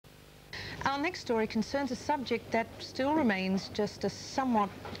Our next story concerns a subject that still remains just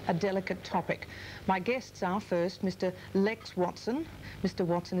a delicate topic. My guests are first Mr. Lex Watson. Mr.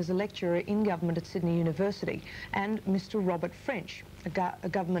 Watson is a lecturer in government at Sydney University, and Mr. Robert French, a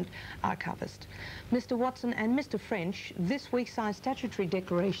government archivist. Mr. Watson and Mr. French this week signed statutory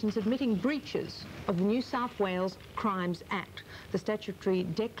declarations admitting breaches of the New South Wales Crimes Act. The statutory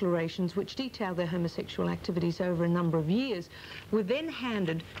declarations, which detail their homosexual activities over a number of years, were then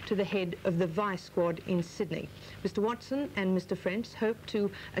handed to the head of the Vice Squad in Sydney. Mr. Watson and Mr. French hope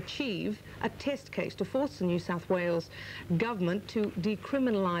to achieve a test case to force the New South Wales government to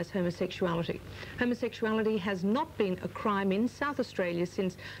decriminalise homosexuality. Homosexuality has not been a crime in South Australia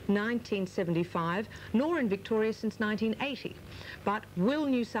since 1975, nor in Victoria since 1980. But will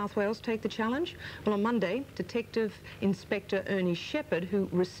New South Wales take the challenge? Well, on Monday, Detective Inspector Ernie Shepherd, who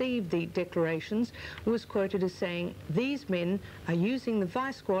received the declarations, was quoted as saying, "These men are using the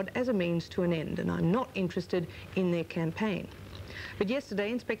Vice Squad as a means to an end, and I'm not interested in their campaign." But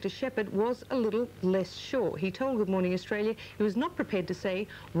yesterday, Inspector Shepherd was a little less sure. He told Good Morning Australia he was not prepared to say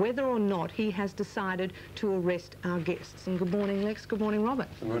whether or not he has decided to arrest our guests. And good morning, Lex. Good morning, Robert.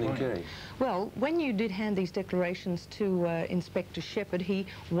 Good morning, Kerry. Well, when you did hand these declarations to Inspector Shepherd, he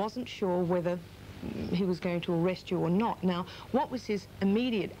wasn't sure whether he was going to arrest you or not. Now, what was his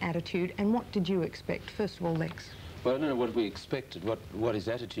immediate attitude, and what did you expect? First of all, Lex. Well, I don't know what we expected. What his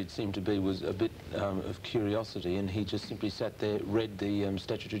attitude seemed to be was a bit of curiosity, and he just simply sat there, read the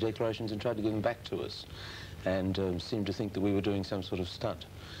statutory declarations and tried to give them back to us, and seemed to think that we were doing some sort of stunt.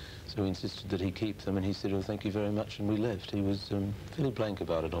 So we insisted that he keep them, and he said, "Oh, thank you very much," and we left. He was fairly blank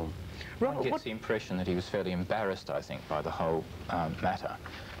about it all. One gets the impression that he was fairly embarrassed, I think, by the whole matter.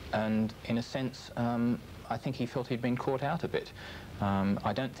 And in a sense, I think he felt he'd been caught out a bit.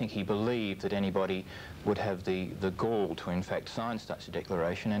 I don't think he believed that anybody would have the gall to, in fact, sign such a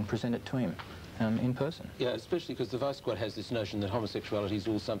declaration and present it to him in person. Yeah, especially because the Vice Squad has this notion that homosexuality is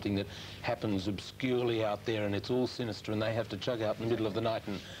all something that happens obscurely out there, and it's all sinister, and they have to chug out in the middle of the night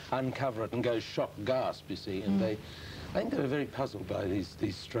and uncover it and go shock gasp, you see. And I think they were very puzzled by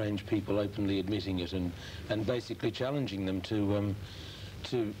these strange people openly admitting it and basically challenging them to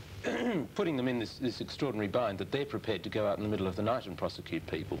putting them in this extraordinary bind that they're prepared to go out in the middle of the night and prosecute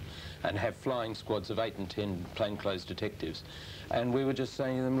people and have flying squads of 8 and 10 plainclothes detectives. And we were just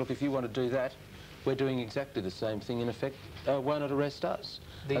saying to them, look, if you want to do that, we're doing exactly the same thing in effect. Why not arrest us?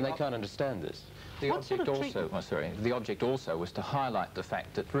 And they can't understand this. The object also was to highlight the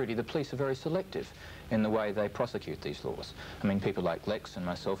fact that really the police are very selective in the way they prosecute these laws. I mean, people like Lex and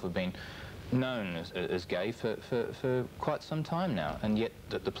myself have been known as gay for quite some time now, and yet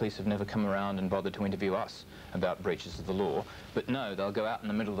that the police have never come around and bothered to interview us about breaches of the law. But no, they'll go out in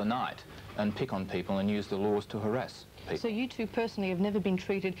the middle of the night and pick on people and use the laws to harass people. So you two personally have never been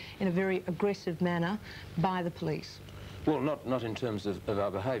treated in a very aggressive manner by the police? Well, not in terms of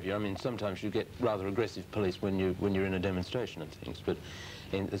our behaviour. I mean, sometimes you get rather aggressive police when you're in a demonstration and things, but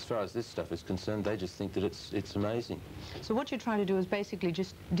as far as this stuff is concerned, they just think that it's amazing. So what you're trying to do is basically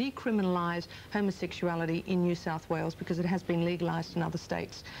just decriminalise homosexuality in New South Wales because it has been legalised in other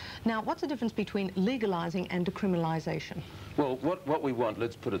states. Now, what's the difference between legalising and decriminalisation? Well, what we want,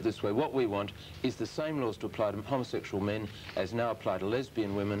 let's put it this way, what we want is the same laws to apply to homosexual men as now apply to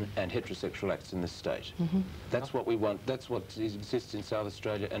lesbian women and heterosexual acts in this state. That's what we want. That's what exists in South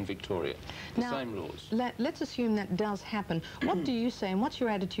Australia and Victoria. The same laws. Let's assume that does happen. What do you say, and what's your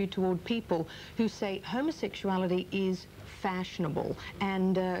attitude toward people who say homosexuality is fashionable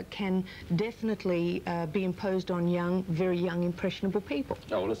and can definitely be imposed on very young, impressionable people?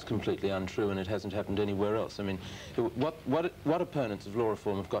 Oh, well, it's completely untrue, and it hasn't happened anywhere else. I mean, what opponents of law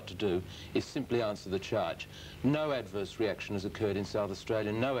reform have got to do is simply answer the charge. No adverse reaction has occurred in South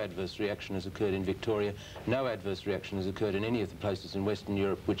Australia, no adverse reaction has occurred in Victoria, no adverse reaction has occurred in any of the places in Western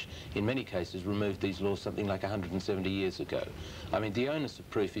Europe which, in many cases, removed these laws something like 170 years ago. I mean, the onus of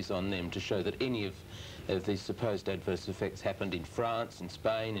proof is on them to show that any of these supposed adverse effects happened in France, in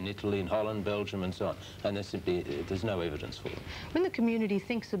Spain, in Italy, in Holland, Belgium, and so on. And there's no evidence for them. When the community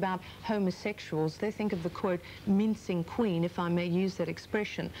thinks about homosexuals, they think of the, quote, mincing queen, if I may use that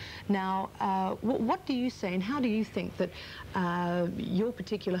expression. Now, what do you say, and how do you think that your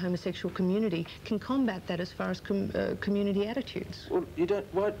particular homosexual community can combat that as far as community attitudes? Well, you don't,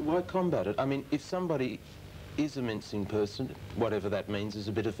 why combat it? I mean, if somebody is a mincing person, whatever that means, is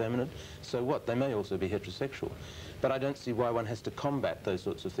a bit effeminate, so what? They may also be heterosexual. But I don't see why one has to combat those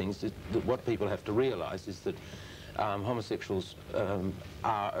sorts of things. What people have to realise is that homosexuals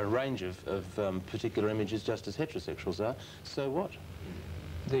are a range of particular images just as heterosexuals are, so what?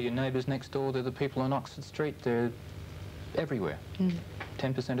 They're your neighbours next door, they're the people on Oxford Street, they're everywhere.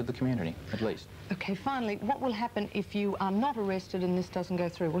 10% of the community, at least. Okay, finally, what will happen if you are not arrested and this doesn't go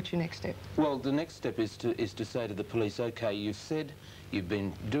through? What's your next step? Well, the next step is to say to the police, OK, you've said you've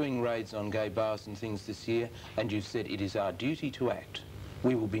been doing raids on gay bars and things this year, and you've said it is our duty to act.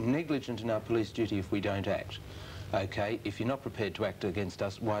 We will be negligent in our police duty if we don't act. OK, if you're not prepared to act against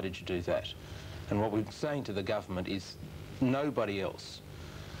us, why did you do that? And what we're saying to the government is nobody else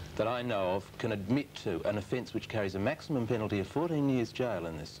that I know of can admit to an offence which carries a maximum penalty of 14 years jail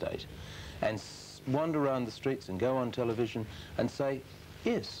in this state and wander around the streets and go on television and say,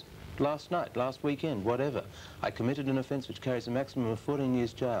 yes, last night, last weekend, whatever, I committed an offence which carries a maximum of 14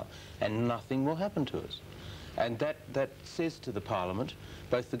 years jail and nothing will happen to us. And that says to the Parliament,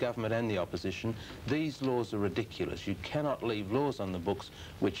 both the government and the opposition, these laws are ridiculous. You cannot leave laws on the books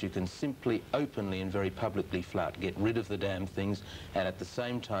which you can simply, openly and very publicly flout. Get rid of the damn things and at the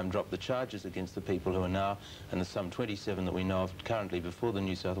same time drop the charges against the people who are now, and there's some 27 that we know of currently before the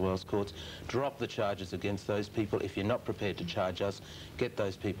New South Wales courts, drop the charges against those people. If you're not prepared to charge us, get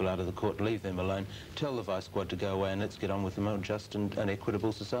those people out of the court, leave them alone, tell the Vice Squad to go away and let's get on with a more just and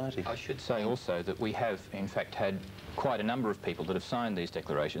equitable society. I should say also that we have, in fact, had quite a number of people that have signed these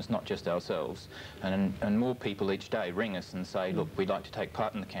declarations, not just ourselves, and more people each day ring us and say, look, we'd like to take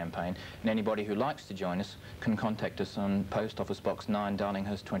part in the campaign, and anybody who likes to join us can contact us on Post Office Box 9,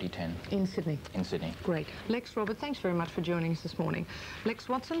 Darlinghurst 2010. In Sydney? In Sydney. Great. Lex, Robert, thanks very much for joining us this morning. Lex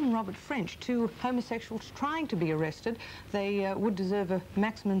Watson and Robert French, two homosexuals trying to be arrested. They would deserve a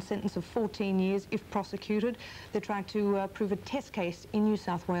maximum sentence of 14 years if prosecuted. They're trying to prove a test case in New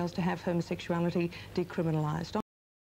South Wales to have homosexuality decriminalised.